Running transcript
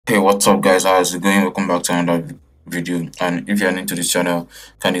Hey, what's up, guys? How's it going? Welcome back to another video. And if you're new to this channel,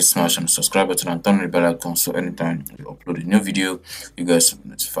 kindly smash on the subscribe button and turn on the bell icon so anytime we upload a new video, you guys will be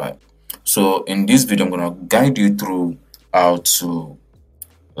notified. So in this video, I'm gonna guide you through how to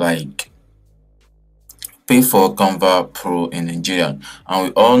like pay for Canva Pro in Nigeria. And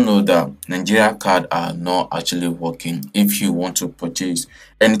we all know that Nigeria card are not actually working if you want to purchase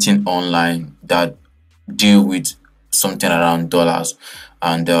anything online that deal with something around dollars.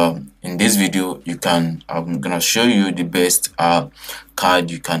 And in this video I'm gonna show you the best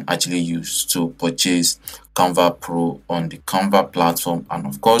card you can actually use to purchase Canva Pro on the Canva platform. And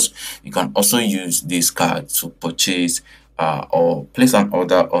of course, you can also use this card to purchase or place an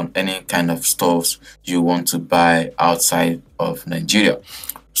order on any kind of stuffs you want to buy outside of Nigeria.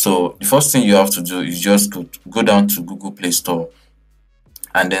 So the first thing you have to do is just go down to Google Play Store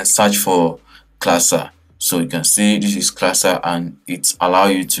and then search for Classer. So you can see this is Classer, and it allow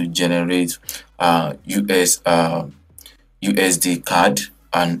you to generate USD card,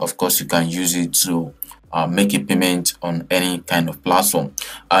 and of course you can use it to make a payment on any kind of platform.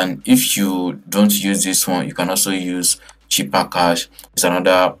 And if you don't use this one, you can also use Cheaper Cash. It's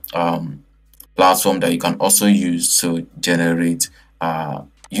another platform that you can also use to generate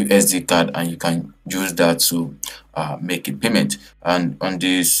USD card, and you can use that to make a payment. And on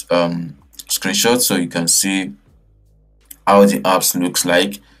this screenshot, so you can see how the apps looks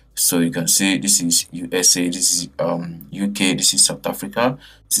like. So you can see this is USA, this is UK, this is South Africa,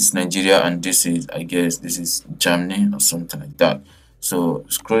 this is Nigeria, and this is, I guess, this is Germany or something like that. So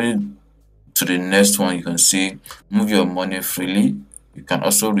scrolling to the next one, you can see move your money freely. You can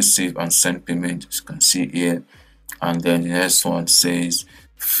also receive and send payment, as you can see here. And then the next one says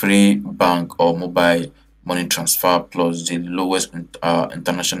free bank or mobile money transfer plus the lowest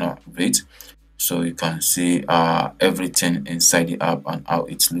international rate. So you can see everything inside the app and how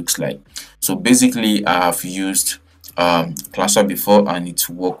it looks like. So basically, I have used Classer before and it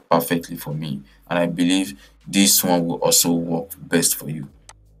worked perfectly for me, and I believe this one will also work best for you.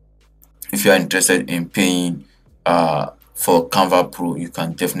 If you are interested in paying for Canva Pro, you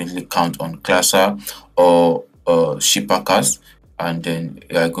can definitely count on Classer or Shippercast, and then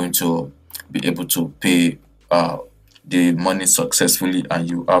you are going to be able to pay the money successfully, and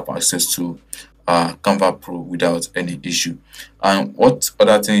you have access to Canva Pro without any issue. And what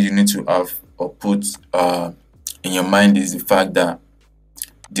other thing you need to have or put in your mind is the fact that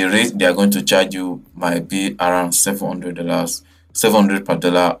the rate they are going to charge you might be around $700, 700 per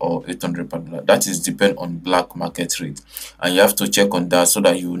dollar or 800 per dollar. That is depend on black market rate, and you have to check on that so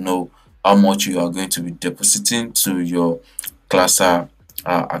that you know how much you are going to be depositing to your Classer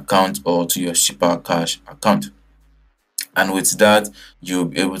account or to your Shipper Cash account. And with that, you'll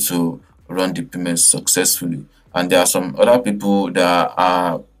be able to run the payment successfully. And there are some other people that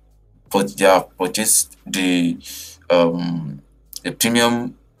are they have purchased the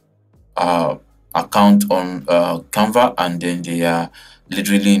premium account on Canva, and then they are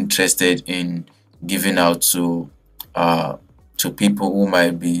literally interested in giving out to people who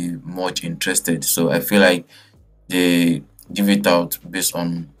might be much interested. So I feel like they give it out based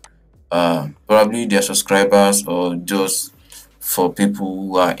on probably their subscribers or just for people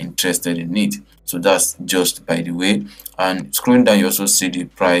who are interested in it. So that's just by the way. And scrolling down, you also see the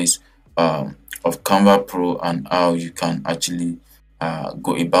price of Canva Pro and how you can actually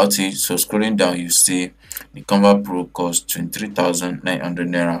go about it. So scrolling down, you see the Canva Pro costs 23,900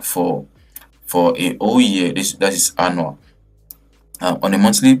 naira for a whole year. That is annual. On a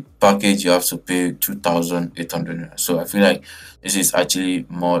monthly package, you have to pay 2,800 naira. So I feel like this is actually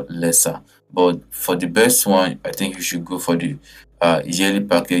more lesser. But for the best one, I think you should go for the yearly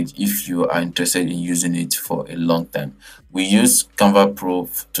package if you are interested in using it for a long time. We use Canva Pro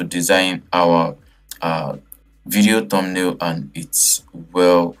to design our video thumbnail, and it's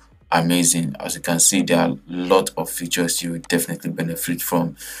well amazing. As you can see, there are a lot of features you will definitely benefit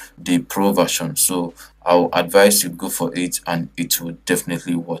from the Pro version. So I'll advise you go for it, and it will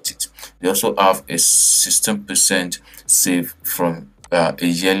definitely worth it. They also have a 16% save from a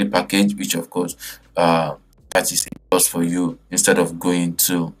yearly package, which of course that is a plus for you instead of going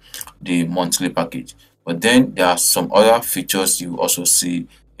to the monthly package. But then there are some other features you also see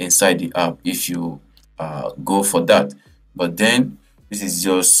inside the app if you go for that. But then this is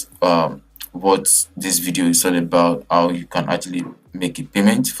just what this video is all about, how you can actually make a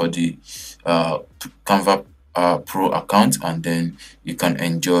payment for the Canva Pro account, and then you can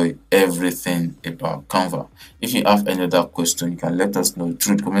enjoy everything about Canva. If you have any other question, you can let us know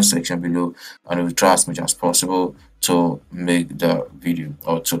through the comment section below, and we'll try as much as possible to make the video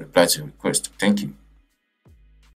or to reply to your request. Thank you.